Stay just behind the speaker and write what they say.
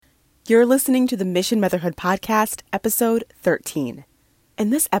You're listening to the Mission Motherhood Podcast, episode 13. In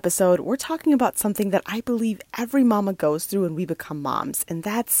this episode, we're talking about something that I believe every mama goes through when we become moms, and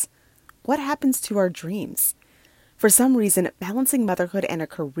that's what happens to our dreams. For some reason, balancing motherhood and a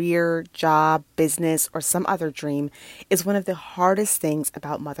career, job, business, or some other dream is one of the hardest things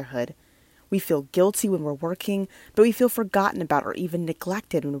about motherhood. We feel guilty when we're working, but we feel forgotten about or even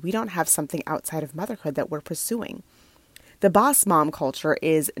neglected when we don't have something outside of motherhood that we're pursuing. The boss mom culture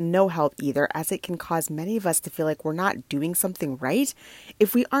is no help either, as it can cause many of us to feel like we're not doing something right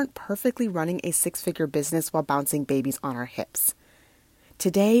if we aren't perfectly running a six-figure business while bouncing babies on our hips.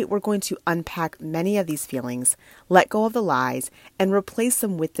 Today, we're going to unpack many of these feelings, let go of the lies, and replace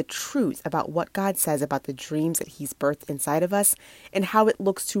them with the truth about what God says about the dreams that He's birthed inside of us and how it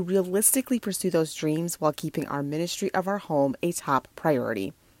looks to realistically pursue those dreams while keeping our ministry of our home a top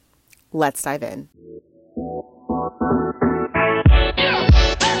priority. Let's dive in.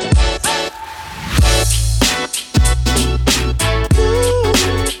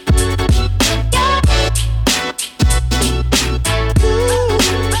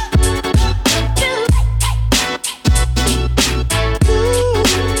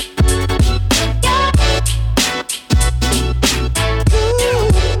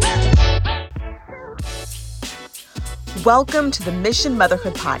 Welcome to the Mission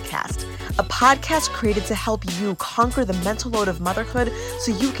Motherhood Podcast, a podcast created to help you conquer the mental load of motherhood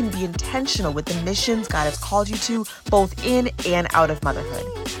so you can be intentional with the missions God has called you to, both in and out of motherhood.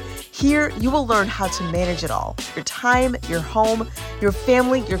 Here, you will learn how to manage it all, your time, your home, your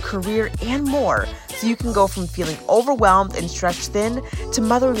family, your career, and more, so you can go from feeling overwhelmed and stretched thin to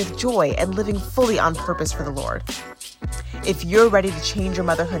mothering with joy and living fully on purpose for the Lord. If you're ready to change your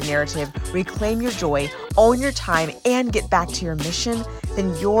motherhood narrative, reclaim your joy, own your time, and get back to your mission,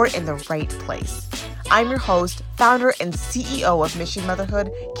 then you're in the right place. I'm your host, founder, and CEO of Mission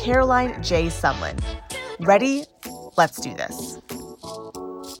Motherhood, Caroline J. Sumlin. Ready? Let's do this.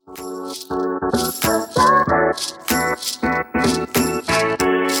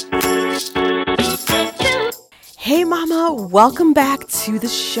 Hey mama, welcome back to the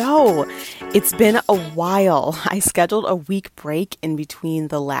show. It's been a while. I scheduled a week break in between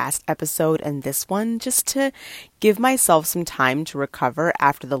the last episode and this one just to give myself some time to recover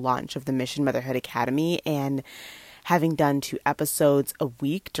after the launch of the Mission Motherhood Academy, and having done 2 episodes a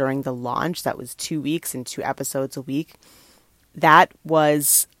week during the launch, that was 2 weeks and 2 episodes a week. That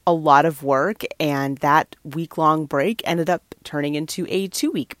was a lot of work, and that week-long break ended up turning into a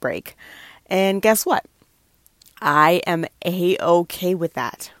 2-week break. And guess what? I am A-okay with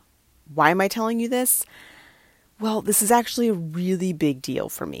that. Why am I telling you this? Well, this is actually a really big deal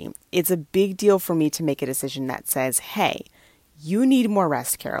for me. It's a big deal for me to make a decision that says, hey, you need more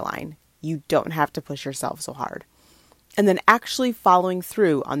rest, Caroline. You don't have to push yourself so hard. And then actually following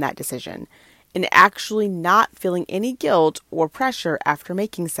through on that decision and actually not feeling any guilt or pressure after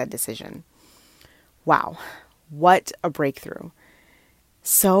making said decision. Wow, what a breakthrough.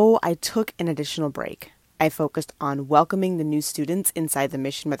 So I took an additional break. I focused on welcoming the new students inside the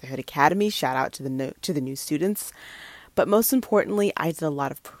Mission Motherhood Academy. Shout out to the new students. But most importantly, I did a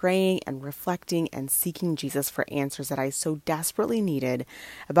lot of praying and reflecting and seeking Jesus for answers that I so desperately needed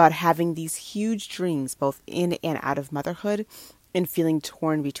about having these huge dreams both in and out of motherhood and feeling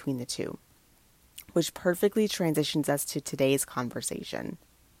torn between the two, which perfectly transitions us to today's conversation.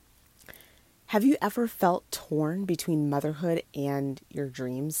 Have you ever felt torn between motherhood and your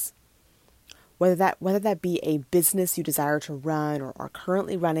dreams? Whether that be a business you desire to run or are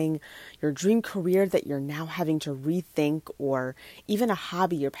currently running, your dream career that you're now having to rethink, or even a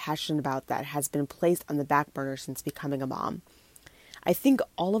hobby you're passionate about that has been placed on the back burner since becoming a mom. I think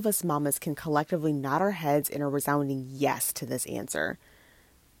all of us mamas can collectively nod our heads in a resounding yes to this answer.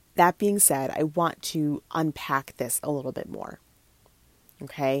 That being said, I want to unpack this a little bit more.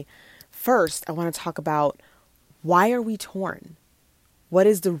 Okay? First, I want to talk about, why are we torn? What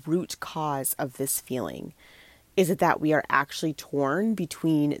is the root cause of this feeling? Is it that we are actually torn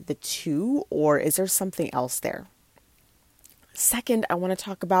between the two, or is there something else there? Second, I want to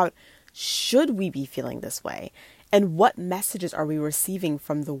talk about, should we be feeling this way? And what messages are we receiving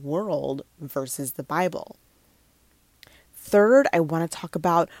from the world versus the Bible? Third, I want to talk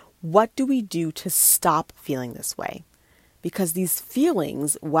about, what do we do to stop feeling this way? Because these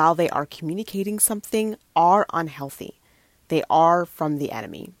feelings, while they are communicating something, are unhealthy. They are from the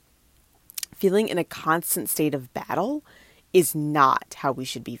enemy. Feeling in a constant state of battle is not how we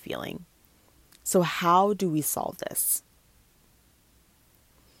should be feeling. So how do we solve this?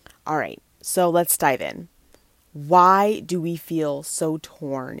 All right, so let's dive in. Why do we feel so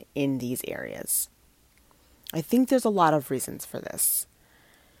torn in these areas? I think there's a lot of reasons for this.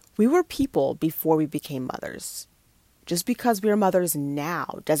 We were people before we became mothers. Just because we are mothers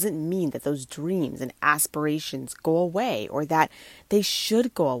now doesn't mean that those dreams and aspirations go away or that they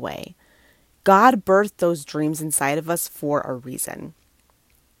should go away. God birthed those dreams inside of us for a reason.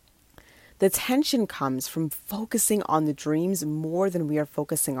 The tension comes from focusing on the dreams more than we are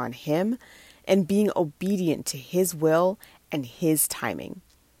focusing on Him and being obedient to His will and His timing.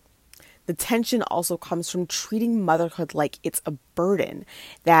 The tension also comes from treating motherhood like it's a burden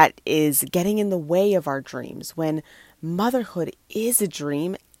that is getting in the way of our dreams, when motherhood is a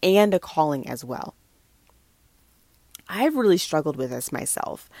dream and a calling as well. I've really struggled with this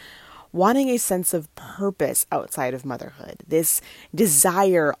myself, wanting a sense of purpose outside of motherhood. This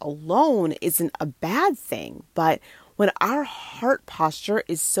desire alone isn't a bad thing, but when our heart posture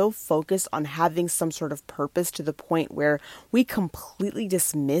is so focused on having some sort of purpose to the point where we completely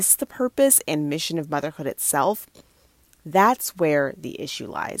dismiss the purpose and mission of motherhood itself, that's where the issue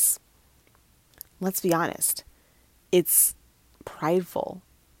lies. Let's be honest. It's prideful.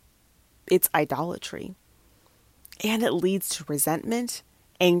 It's idolatry. And it leads to resentment,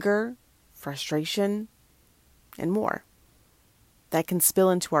 anger, frustration, and more that can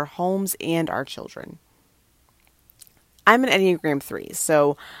spill into our homes and our children. I'm an Enneagram 3,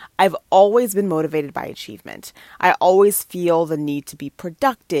 so I've always been motivated by achievement. I always feel the need to be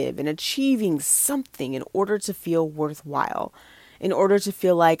productive and achieving something in order to feel worthwhile, in order to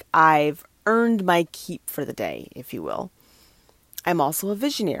feel like I've earned my keep for the day, if you will. I'm also a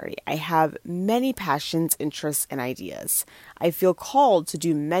visionary. I have many passions, interests, and ideas. I feel called to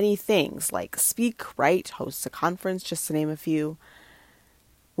do many things like speak, write, host a conference, just to name a few.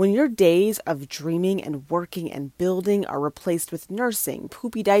 When your days of dreaming and working and building are replaced with nursing,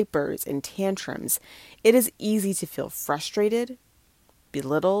 poopy diapers, and tantrums, it is easy to feel frustrated,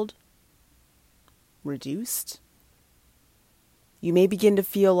 belittled, reduced. You may begin to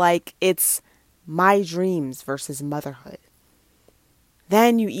feel like it's my dreams versus motherhood.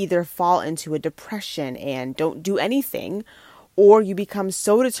 Then you either fall into a depression and don't do anything, or you become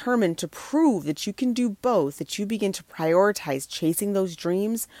so determined to prove that you can do both that you begin to prioritize chasing those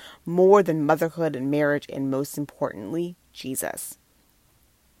dreams more than motherhood and marriage and, most importantly, Jesus.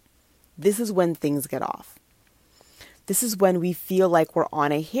 This is when things get off. This is when we feel like we're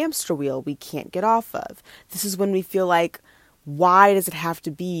on a hamster wheel we can't get off of. This is when we feel like, why does it have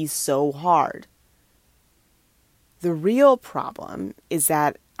to be so hard? The real problem is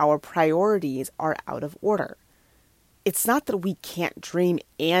that our priorities are out of order. It's not that we can't dream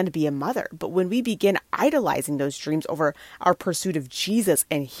and be a mother, but when we begin idolizing those dreams over our pursuit of Jesus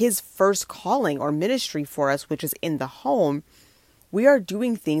and His first calling or ministry for us, which is in the home, we are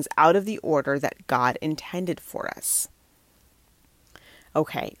doing things out of the order that God intended for us.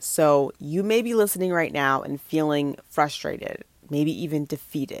 Okay, so you may be listening right now and feeling frustrated, maybe even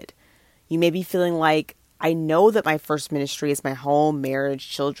defeated. You may be feeling like, I know that my first ministry is my home, marriage,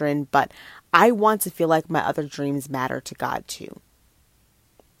 children, but I want to feel like my other dreams matter to God too.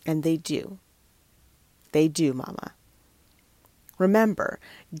 And they do. They do, Mama. Remember,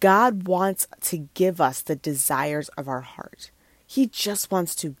 God wants to give us the desires of our heart. He just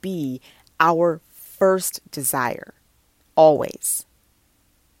wants to be our first desire, always.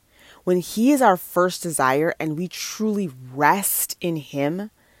 When He is our first desire and we truly rest in Him,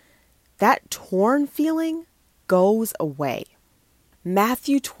 that torn feeling goes away.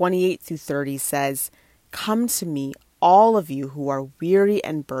 Matthew 28-30 says, "Come to me, all of you who are weary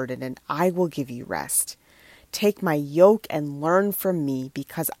and burdened, and I will give you rest. Take my yoke and learn from me,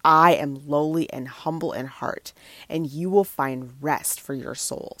 because I am lowly and humble in heart, and you will find rest for your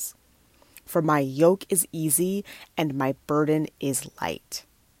souls. For my yoke is easy and my burden is light."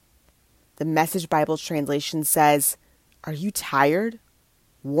 The Message Bible translation says, "Are you tired?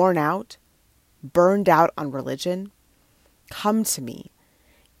 Worn out, burned out on religion? Come to me.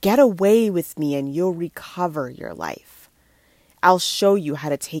 Get away with me and you'll recover your life. I'll show you how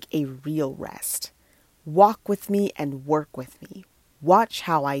to take a real rest. Walk with me and work with me. Watch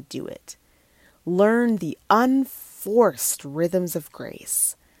how I do it. Learn the unforced rhythms of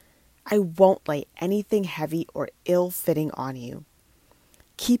grace. I won't lay anything heavy or ill-fitting on you.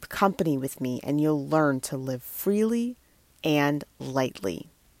 Keep company with me and you'll learn to live freely and lightly."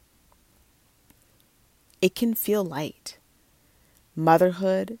 It can feel light.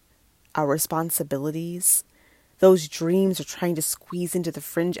 Motherhood, our responsibilities, those dreams are trying to squeeze into the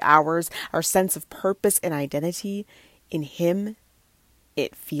fringe hours, our sense of purpose and identity. In Him,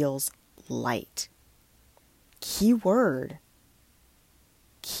 it feels light. Key word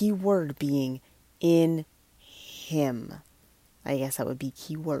being in Him. I guess that would be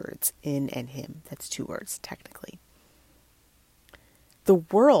key words, in and Him. That's 2 words, technically. The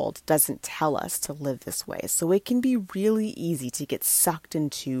world doesn't tell us to live this way, so it can be really easy to get sucked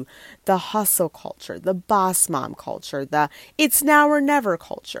into the hustle culture, the boss mom culture, the it's now or never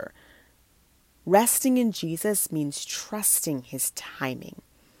culture. Resting in Jesus means trusting his timing.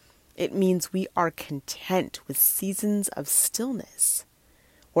 It means we are content with seasons of stillness.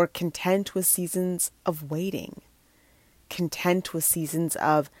 We're content with seasons of waiting. Content with seasons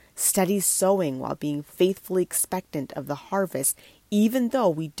of steady sowing while being faithfully expectant of the harvest, even though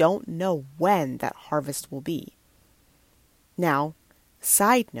we don't know when that harvest will be. Now,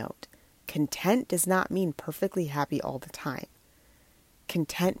 side note, content does not mean perfectly happy all the time.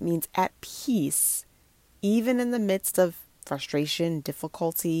 Content means at peace, even in the midst of frustration,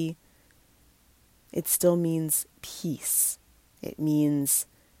 difficulty. It still means peace. It means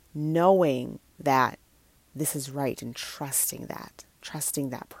knowing that this is right and trusting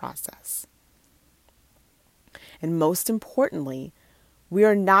that process. And most importantly, we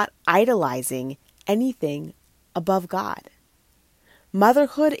are not idolizing anything above God.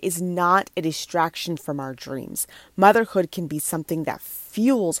 Motherhood is not a distraction from our dreams. Motherhood can be something that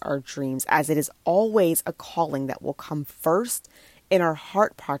fuels our dreams, as it is always a calling that will come first in our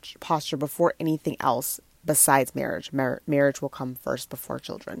heart posture before anything else besides marriage. Marriage will come first before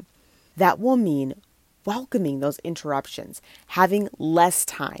children. That will mean welcoming those interruptions, having less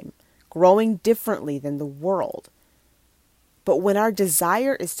time, growing differently than the world. But when our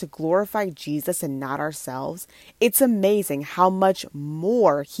desire is to glorify Jesus and not ourselves, it's amazing how much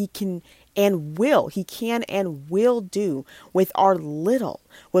more he can and will do with our little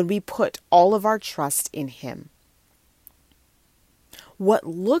when we put all of our trust in him. What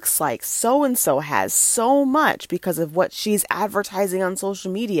looks like so-and-so has so much because of what she's advertising on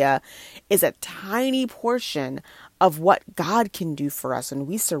social media is a tiny portion of what God can do for us when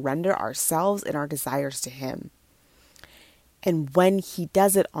we surrender ourselves and our desires to him. And when he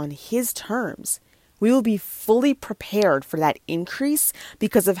does it on his terms, we will be fully prepared for that increase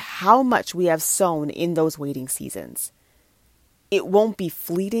because of how much we have sown in those waiting seasons. It won't be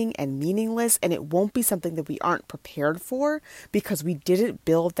fleeting and meaningless, and it won't be something that we aren't prepared for because we didn't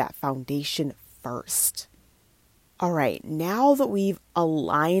build that foundation first. All right, now that we've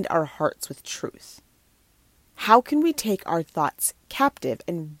aligned our hearts with truth, how can we take our thoughts captive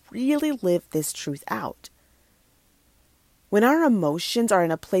and really live this truth out? When our emotions are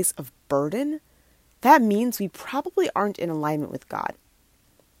in a place of burden, that means we probably aren't in alignment with God.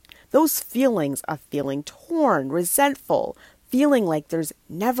 Those feelings of feeling torn, resentful, feeling like there's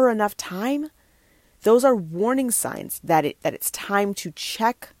never enough time, those are warning signs that it's time to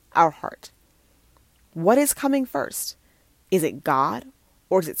check our heart. What is coming first? Is it God,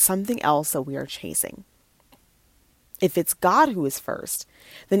 or is it something else that we are chasing? If it's God who is first,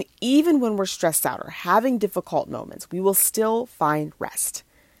 then even when we're stressed out or having difficult moments, we will still find rest.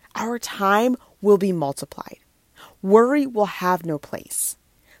 Our time will be multiplied. Worry will have no place.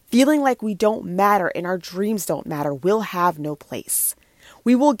 Feeling like we don't matter and our dreams don't matter will have no place.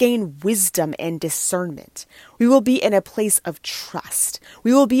 We will gain wisdom and discernment. We will be in a place of trust.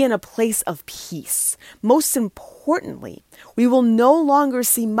 We will be in a place of peace. Most importantly, we will no longer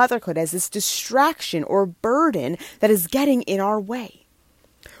see motherhood as this distraction or burden that is getting in our way.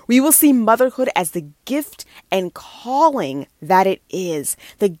 We will see motherhood as the gift and calling that it is,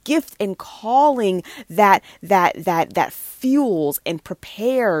 the gift and calling that fuels and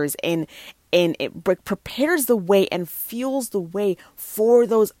prepares and it prepares the way and fuels the way for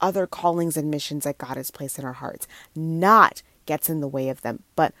those other callings and missions that God has placed in our hearts. Not gets in the way of them,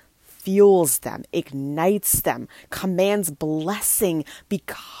 but fuels them, ignites them, commands blessing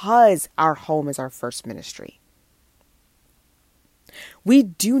because our home is our first ministry. We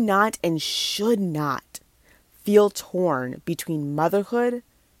do not and should not feel torn between motherhood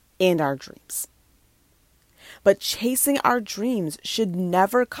and our dreams. But chasing our dreams should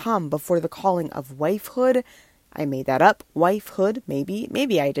never come before the calling of wifehood. I made that up. Wifehood, maybe.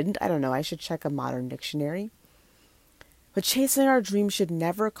 Maybe I didn't. I don't know. I should check a modern dictionary. But chasing our dreams should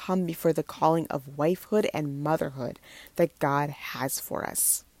never come before the calling of wifehood and motherhood that God has for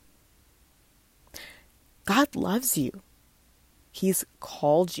us. God loves you. He's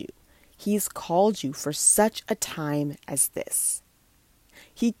called you. He's called you for such a time as this.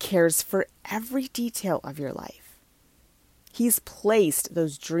 He cares for every detail of your life. He's placed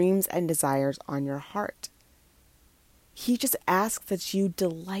those dreams and desires on your heart. He just asks that you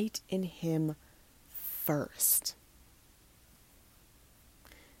delight in him first.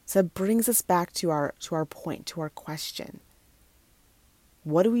 So it brings us back to our point, to our question.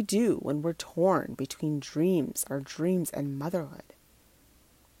 What do we do when we're torn between dreams, our dreams, and motherhood?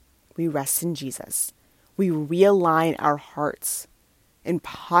 We rest in Jesus. We realign our hearts and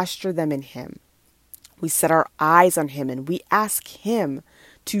posture them in Him. We set our eyes on Him and we ask Him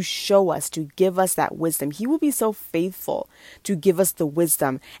to show us, to give us that wisdom. He will be so faithful to give us the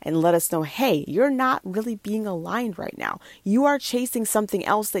wisdom and let us know, hey, you're not really being aligned right now. You are chasing something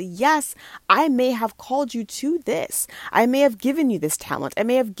else that, yes, I may have called you to this. I may have given you this talent. I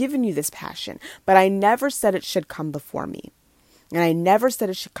may have given you this passion, but I never said it should come before me. And I never said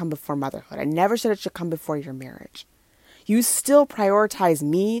it should come before motherhood. I never said it should come before your marriage. You still prioritize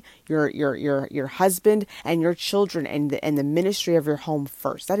me, your husband, and your children, and the ministry of your home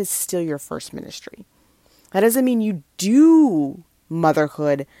first. That is still your first ministry. That doesn't mean you do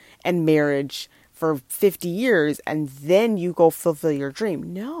motherhood and marriage for 50 years and then you go fulfill your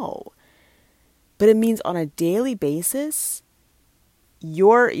dream. No. But it means on a daily basis,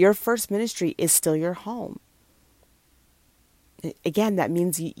 your first ministry is still your home. Again, that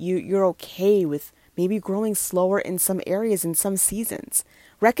means you're okay with maybe growing slower in some areas, in some seasons.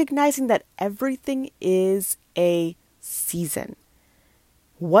 Recognizing that everything is a season.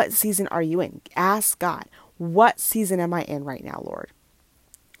 What season are you in? Ask God, what season am I in right now, Lord?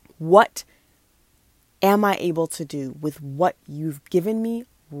 What am I able to do with what you've given me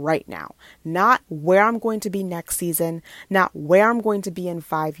right now? Not where I'm going to be next season, not where I'm going to be in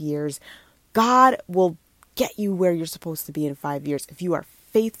 5 years. God will get you where you're supposed to be in 5 years if you are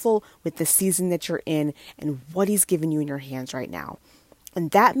faithful with the season that you're in and what He's given you in your hands right now.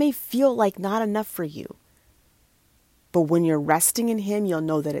 And that may feel like not enough for you. But when you're resting in Him, you'll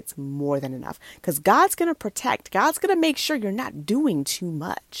know that it's more than enough. Because God's going to protect. God's going to make sure you're not doing too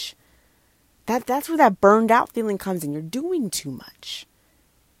much. That's where that burned out feeling comes in. You're doing too much.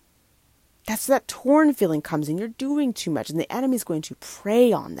 That's where that torn feeling comes in. You're doing too much. And the enemy's going to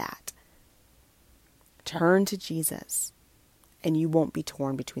prey on that. Turn to Jesus. And you won't be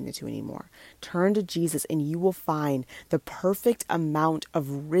torn between the two anymore. Turn to Jesus and you will find the perfect amount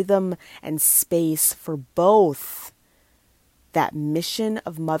of rhythm and space for both that mission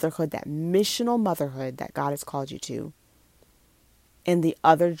of motherhood, that missional motherhood that God has called you to, and the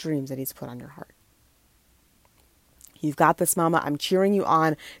other dreams that He's put on your heart. You've got this, Mama. I'm cheering you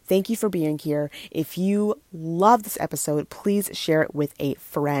on. Thank you for being here. If you love this episode, please share it with a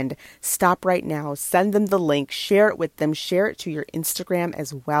friend. Stop right now. Send them the link. Share it with them. Share it to your Instagram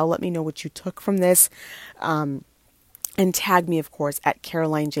as well. Let me know what you took from this. And tag me, of course, at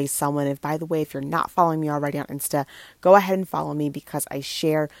Caroline J. Selwyn. And by the way, if you're not following me already on Insta, go ahead and follow me because I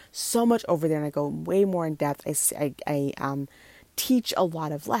share so much over there and I go way more in depth. I teach a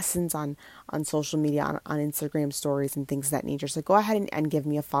lot of lessons on social media, on Instagram stories and things of that nature. So go ahead and give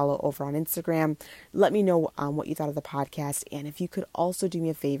me a follow over on Instagram. Let me know what you thought of the podcast. And if you could also do me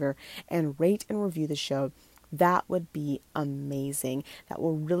a favor and rate and review the show, that would be amazing. That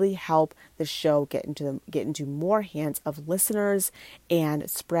will really help the show get into more hands of listeners and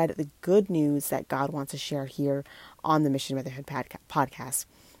spread the good news that God wants to share here on the Mission Motherhood podcast.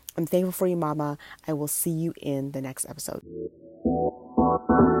 I'm thankful for you, Mama. I will see you in the next episode.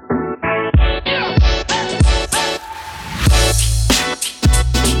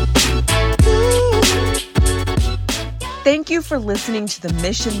 Thank you for listening to the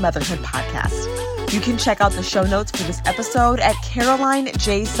Mission Motherhood podcast. You can check out the show notes for this episode at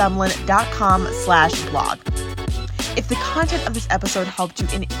carolinejselwyn.com/blog. If the content of this episode helped you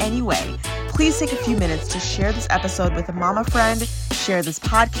in any way, please take a few minutes to share this episode with a mama friend, share this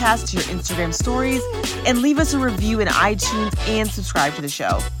podcast to your Instagram stories, and leave us a review in iTunes and subscribe to the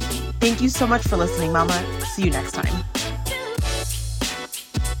show. Thank you so much for listening, Mama. See you next time.